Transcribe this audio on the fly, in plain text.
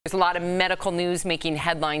There's a lot of medical news making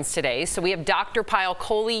headlines today. So we have Dr. Payal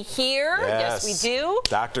Kohli here. Yes, we do.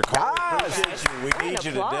 Dr. Kohli, appreciate you. We need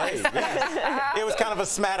you today. Yes. It was kind of a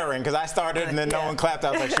smattering because I started and then no one clapped.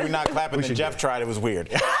 I was like, should we not clap? And then Jeff tried. It was weird.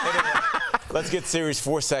 Anyway, let's get serious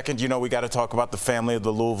for a second. You know, we got to talk about the family of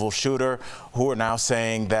the Louisville shooter, who are now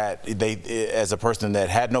saying that they, as a person that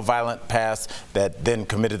had no violent past, that then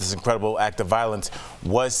committed this incredible act of violence,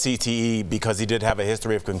 was CTE because he did have a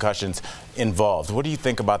history of concussions involved. What do you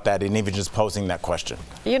think about that, and even just posing that question?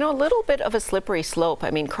 You know, a little bit of a slippery slope. I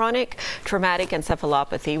mean, chronic traumatic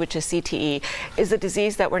encephalopathy, which is CTE, is a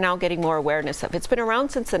disease that we're now getting more awareness of. It's been around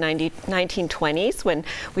since the 1920s when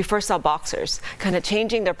we first saw boxers kind of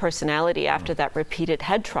changing their personality after that repeated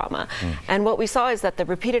head trauma. And what we saw is that the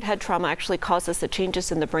repeated head trauma actually causes the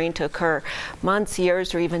changes in the brain to occur months,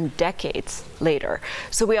 years, or even decades later.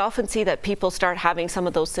 So we often see that people start having some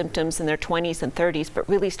of those symptoms in their 20s and 30s, but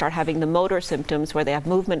really start having the motor symptoms where they have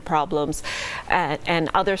movement problems and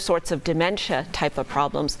other sorts of dementia type of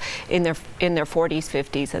problems in their 40s,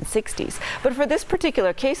 50s, and 60s. But for this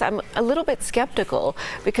particular case, I'm a little bit skeptical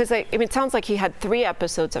because I mean, it sounds like he had 3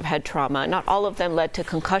 episodes of head trauma. Not all of them led to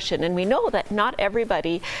concussion, and we know that not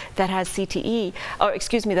everybody that has CTE, or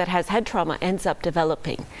excuse me, that has head trauma ends up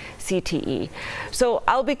developing CTE. So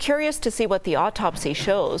I'll be curious to see what the autopsy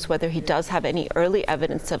shows, whether he does have any early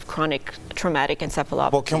evidence of chronic traumatic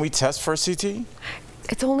encephalopathy. Well, can we test for CTE?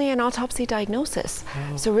 It's only an autopsy diagnosis.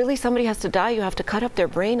 So really somebody has to die, you have to cut up their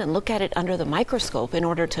brain and look at it under the microscope in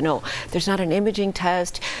order to know. There's not an imaging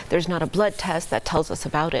test, there's not a blood test that tells us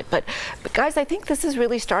about it. But guys, I think this is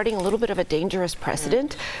really starting a little bit of a dangerous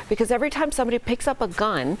precedent because every time somebody picks up a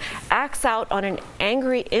gun, acts out on an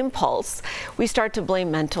angry impulse, we start to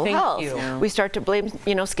blame mental health. We start to blame,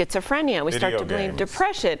 you know, schizophrenia. We start to blame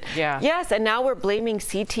depression. Yes, and now we're blaming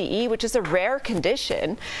CTE, which is a rare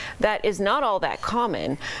condition that is not all that common.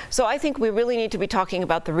 So I think we really need to be talking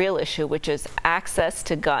about the real issue, which is access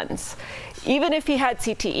to guns. Even if he had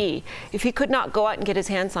CTE, if he could not go out and get his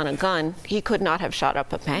hands on a gun, he could not have shot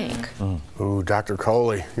up a bank. Ooh, Dr.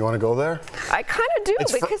 Kohli, you want to go there? I kind of do,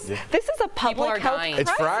 because this is a public health crisis.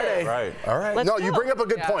 It's Friday. Right. All right. Let's no, go. you bring up a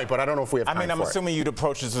good point, but I don't know if we have time for it. I'm assuming you'd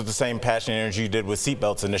approach this with the same passion and energy you did with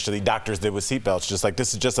seatbelts initially. Doctors did with seatbelts, just like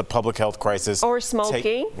this is just a public health crisis. Or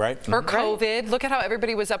smoking. Right? Or COVID. Look at how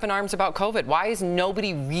everybody was up in arms about COVID. Why is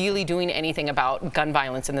nobody really doing anything about gun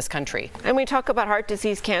violence in this country? And we talk about heart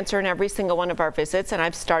disease, cancer in every single one of our visits, and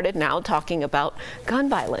I've started now talking about gun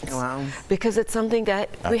violence. Wow. Because it's something that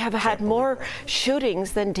we have had more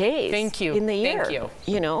shootings than days in the year.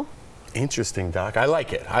 You know? Interesting, Doc. I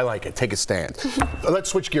like it. I like it. Take a stand. Let's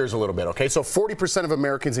switch gears a little bit, okay? So 40% of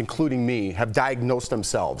Americans, including me, have diagnosed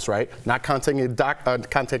themselves, right? Not contacting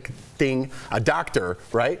a doctor,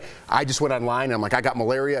 right? I just went online and I'm like, I got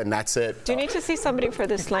malaria and that's it. Do you need to see somebody for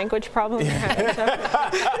this language problem you're having?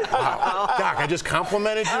 Wow. Doc, I just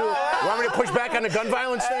complimented you. You want me to push back on the gun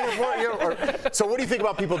violence thing? So what do you think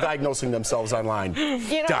about people diagnosing themselves online,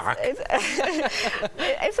 you know, Doc? It's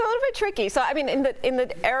a little bit tricky. So, I mean, in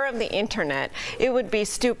the era of the internet, it would be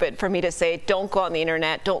stupid for me to say, don't go on the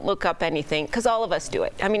internet, don't look up anything, because all of us do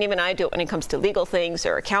it. I mean, even I do it when it comes to legal things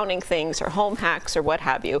or accounting things or home hacks or what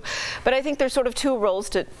have you. But I think there's sort of 2 roles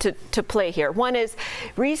to play here. One is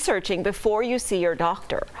researching before you see your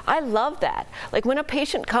doctor. I love that. Like when a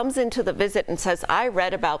patient comes into the visit and says, I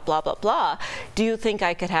read about blah, blah, blah, do you think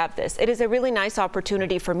I could have this? It is a really nice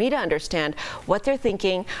opportunity for me to understand what they're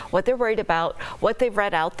thinking, what they're worried about, what they've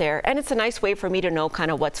read out there, and it's a nice way for me to know kind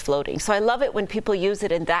of what's floating. So I love it when people use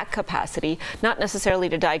it in that capacity, not necessarily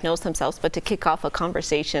to diagnose themselves, but to kick off a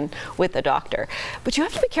conversation with a doctor. But you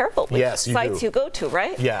have to be careful with sites you go to,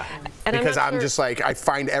 right? Yeah, and because I'm just like, I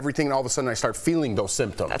find everything and all of a sudden I start feeling those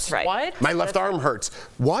symptoms. That's right. What? My left arm hurts.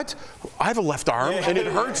 What? I have a left arm and it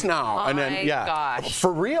hurts now. And then, gosh.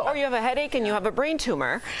 For real. Or you have a headache and you have a brain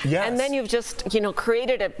tumor. Yes. And then you've just, you know,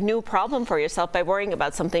 created a new problem for yourself by worrying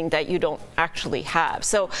about something that you don't actually have.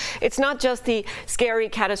 So it's not just the scary,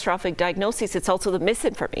 catastrophic diagnoses, it's also the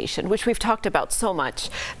misinformation, which we've talked about so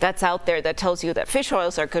much, that's out there that tells you that fish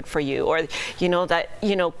oils are good for you, or you know that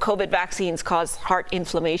COVID vaccines cause heart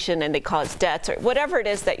inflammation and they cause deaths, or whatever it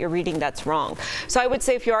is that you're reading that's wrong. So I would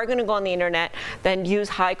say if you are going to go on the internet, then use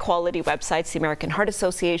high quality websites, the American Heart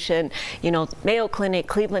Association, you know, Mayo Clinic,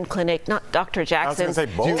 Cleveland Clinic, not Dr. Jackson. I was going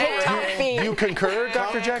to say both. Do you concur,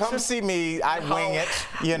 Dr. Jackson? Come see me. I wing it.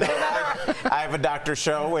 You know, I have a doctor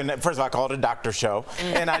show, and first of all, I call it a doctor show,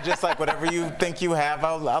 and I just like whatever you think you have,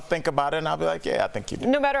 I'll think about it, and I'll be like, yeah, I think you do.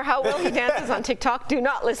 No matter how well he dances on TikTok, do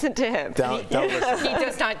not listen to him. Don't listen. He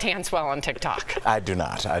does not dance well on TikTok. I do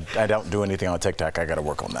not. I don't do anything on TikTok. I got to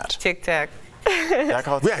work on that. TikTok. Did I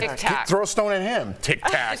call it Tic-tac. Throw a stone at him.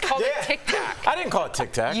 Tic-tac. Just called it tic-tac. I didn't call it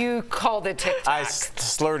tic-tac. You called it tic-tac. I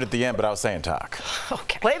slurred at the end, but I was saying talk.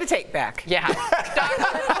 Okay. Play the tape back. Yeah. Dr.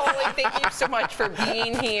 Kohli, thank you so much for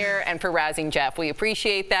being here and for razzing Jeff. We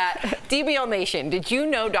appreciate that. DBL Nation, did you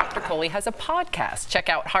know Dr. Kohli has a podcast? Check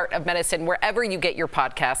out Heart of Medicine wherever you get your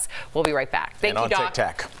podcasts. We'll be right back. Thank you, Doc.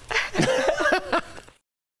 Tic-tac.